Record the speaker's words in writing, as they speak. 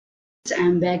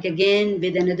I'm back again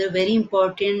with another very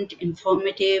important,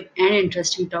 informative, and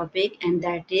interesting topic, and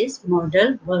that is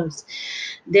modal verbs.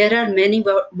 There are many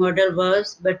modal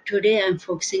verbs, but today I'm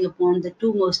focusing upon the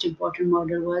two most important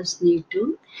modal verbs: need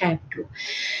to, have to.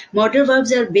 Modal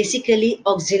verbs are basically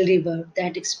auxiliary verb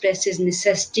that expresses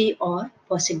necessity or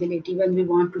possibility. When we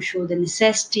want to show the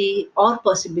necessity or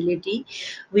possibility,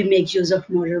 we make use of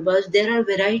modal verbs. There are a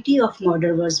variety of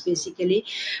modal verbs basically,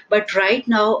 but right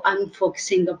now I'm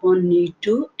focusing upon need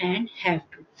to and have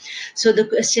to. So the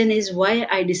question is why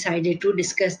I decided to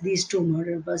discuss these two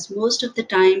modal verbs. Most of the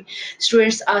time,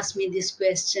 students ask me this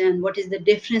question: what is the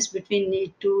difference between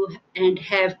need to and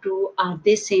have to? Are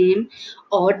they same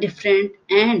or different?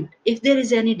 And if there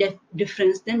is any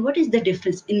difference, then what is the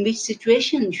difference? In which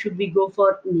situation should we go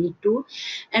for need to,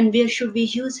 and where should we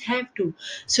use have to?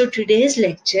 So today's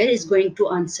lecture is going to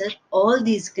answer all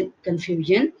these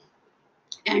confusion,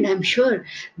 and I'm sure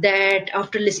that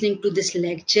after listening to this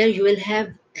lecture, you will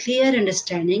have clear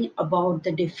understanding about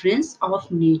the difference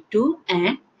of need to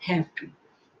and have to.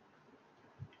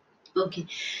 Okay,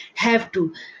 have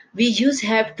to. We use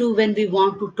have to when we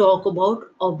want to talk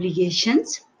about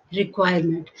obligations,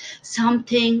 requirement,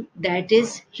 something that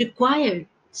is required,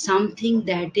 something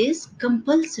that is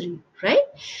compulsory, right?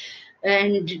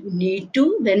 And need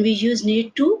to, when we use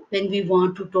need to, when we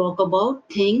want to talk about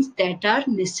things that are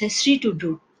necessary to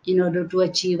do in order to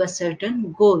achieve a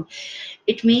certain goal.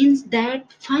 It means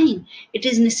that fine, it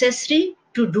is necessary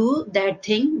to do that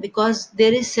thing because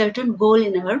there is certain goal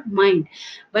in our mind,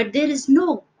 but there is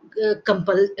no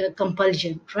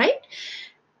compulsion, right?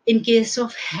 In case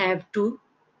of have to,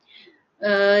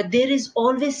 there is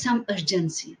always some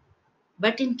urgency,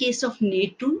 but in case of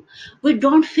need to, we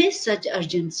don't face such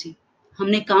urgency.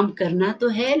 हमने काम करना तो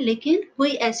है लेकिन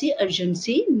कोई ऐसी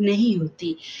urgency नहीं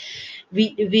होती.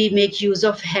 We make use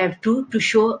of have to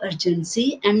show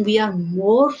urgency, and we are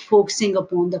more focusing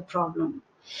upon the problem.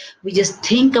 We just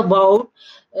think about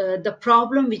the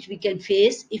problem which we can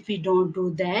face if we don't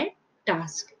do that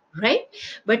task, right?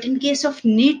 But in case of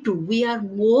need to, we are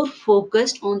more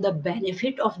focused on the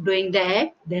benefit of doing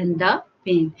that than the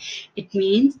pain. It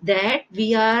means that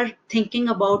we are thinking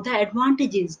about the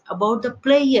advantages, about the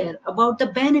pleasure, about the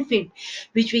benefit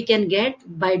which we can get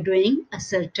by doing a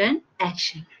certain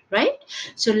action, right?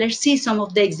 So let's see some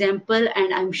of the example,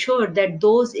 and I'm sure that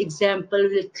those example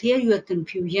will clear your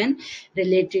confusion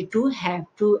related to have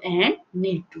to and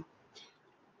need to.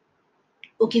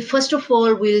 Okay, first of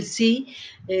all, we'll see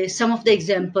some of the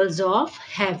examples of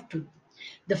have to.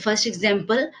 The first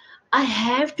example: I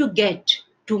have to get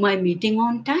to my meeting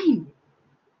on time.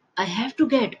 I have to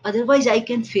get, otherwise I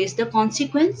can face the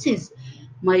consequences.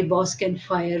 My boss can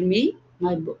fire me.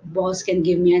 My boss can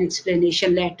give me an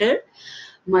explanation letter.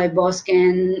 My boss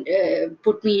can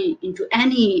put me into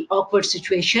any awkward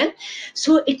situation.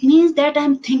 So it means that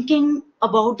I'm thinking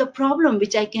about the problem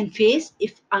which I can face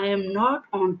if I am not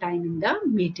on time in the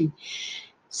meeting.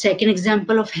 Second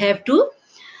example of have to: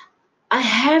 I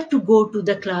have to go to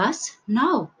the class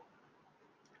now.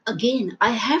 Again,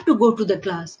 I have to go to the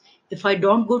class. If I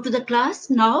don't go to the class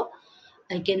now,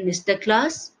 I can miss the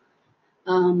class.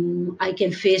 I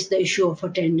can face the issue of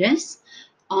attendance.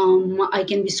 I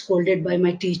can be scolded by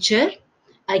my teacher.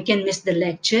 I can miss the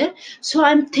lecture. So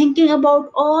I'm thinking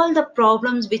about all the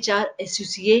problems which are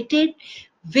associated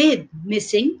with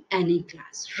missing any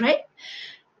class, right?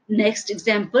 Next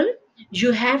example: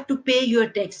 you have to pay your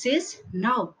taxes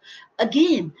now.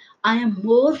 Again, I am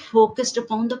more focused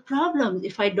upon the problem.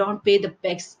 If I don't pay the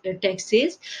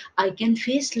taxes, I can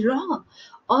face law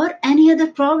or any other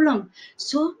problem.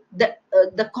 So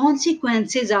the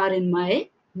consequences are in my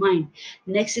mind.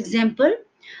 Next example: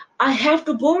 I have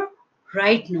to go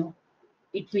right now.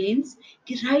 It means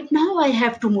right now I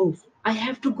have to move. I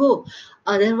have to go.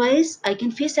 Otherwise, I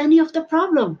can face any of the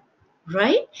problem,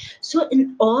 right? So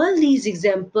in all these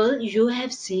examples, you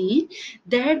have seen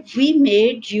that we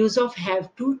made use of have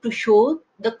to show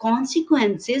the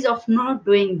consequences of not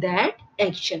doing that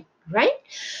action, right?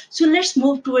 So let's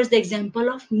move towards the example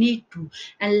of need to,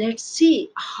 and let's see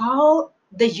how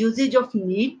the usage of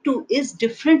need to is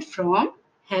different from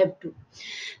have to.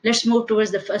 Let's move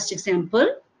towards the first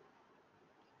example.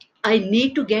 I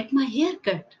need to get my hair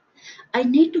cut. I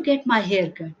need to get my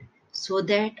hair cut so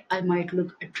that I might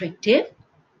look attractive.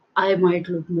 I might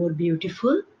look more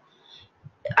beautiful.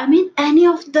 I mean, any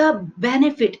of the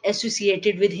benefit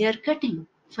associated with hair cutting.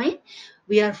 Fine.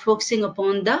 We are focusing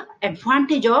upon the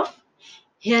advantage of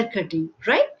hair cutting,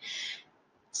 right?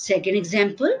 Second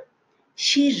example: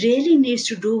 she really needs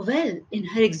to do well in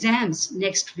her exams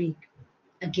next week.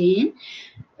 Again,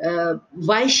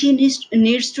 why she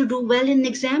needs to do well in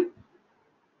exam?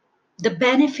 The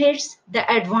benefits, the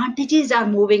advantages are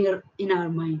moving in our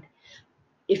mind.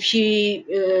 If she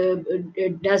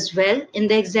does well in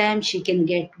the exam, she can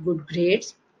get good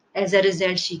grades. As a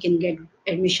result, she can get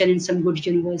admission in some good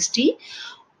university,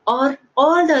 or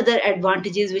all the other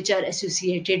advantages which are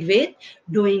associated with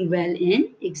doing well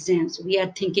in exams. We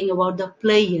are thinking about the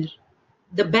player,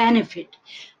 the benefit.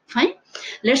 Fine.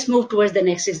 Let's move towards the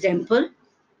next example.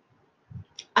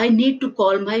 I need to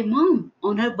call my mom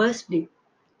on her birthday.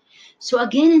 So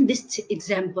again, in this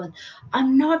example,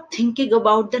 I'm not thinking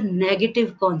about the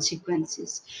negative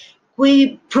consequences. कोई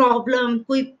problem,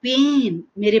 कोई pen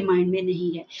मेरे mind में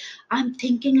नहीं है. I am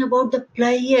thinking about the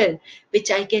player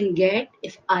which I can get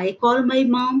if I call my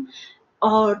mom,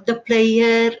 or the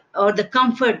player or the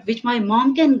comfort which my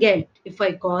mom can get if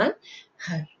I call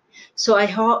her. So I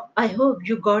hope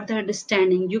you got the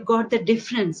understanding, you got the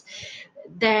difference,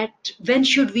 that when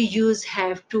should we use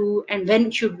have to and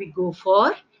when should we go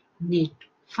for need.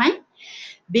 Fine.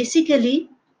 Basically,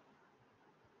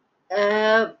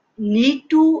 need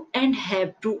to and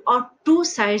have to are two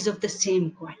sides of the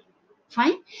same coin.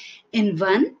 Fine. In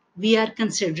one, we are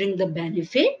considering the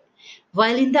benefit,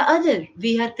 while in the other,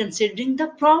 we are considering the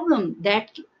problem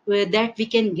that we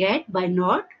can get by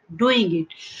not doing it.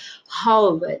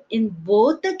 However, in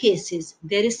both the cases,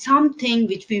 there is something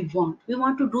which we want. We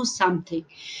want to do something,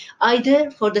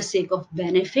 either for the sake of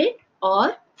benefit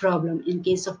or problem. In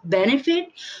case of benefit,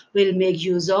 we'll make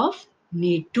use of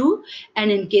need to,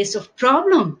 and in case of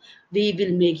problem, we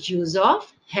will make use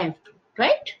of have to,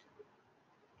 right?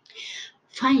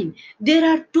 Fine. There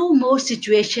are two more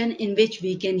situations in which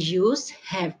we can use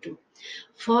have to.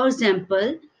 For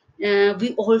example,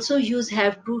 we also use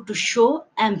have to show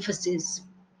emphasis.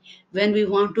 When we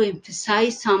want to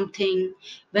emphasize something,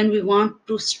 when we want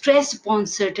to stress upon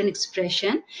certain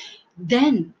expression,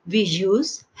 then we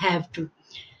use have to.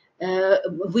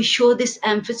 We show this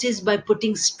emphasis by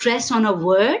putting stress on a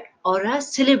word or a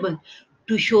syllable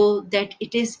to show that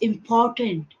it is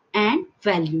important and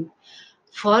valued.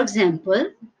 For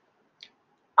example,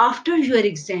 after your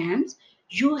exams,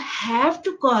 you have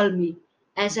to call me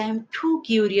as I am too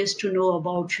curious to know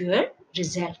about your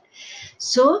result.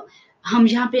 So, हम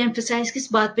यहाँ पे emphasize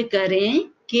किस बात पे कर रहे हैं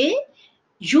कि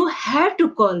you have to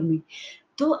call me.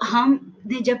 तो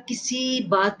हमने जब किसी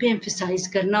बात पे emphasize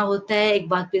करना होता है, एक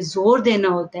बात पे जोर देना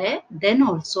होता है, then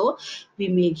also we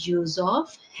make use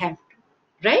of have to,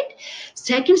 right?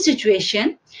 Second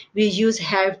situation, we use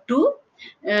have to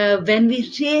when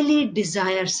we really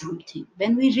desire something,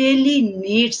 when we really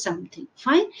need something.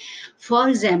 Fine. For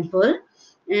example,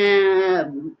 uh,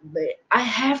 I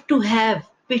have to have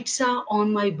pizza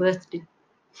on my birthday.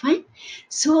 Fine.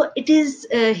 So it is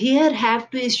here have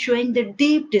to is showing the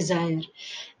deep desire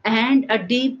and a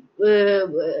deep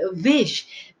wish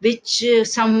which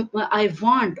some I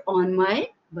want on my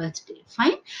birthday.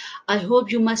 Fine. I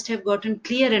hope you must have gotten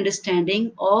clear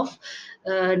understanding of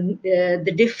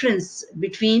the difference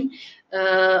between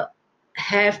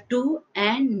have to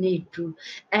and need to.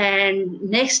 And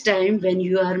next time when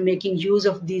you are making use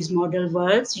of these modal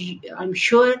verbs, I'm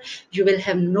sure you will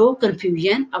have no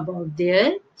confusion about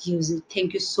their usage.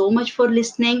 Thank you so much for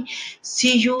listening.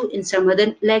 See you in some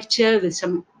other lecture with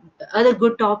some other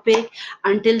good topic.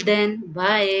 Until then,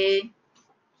 bye.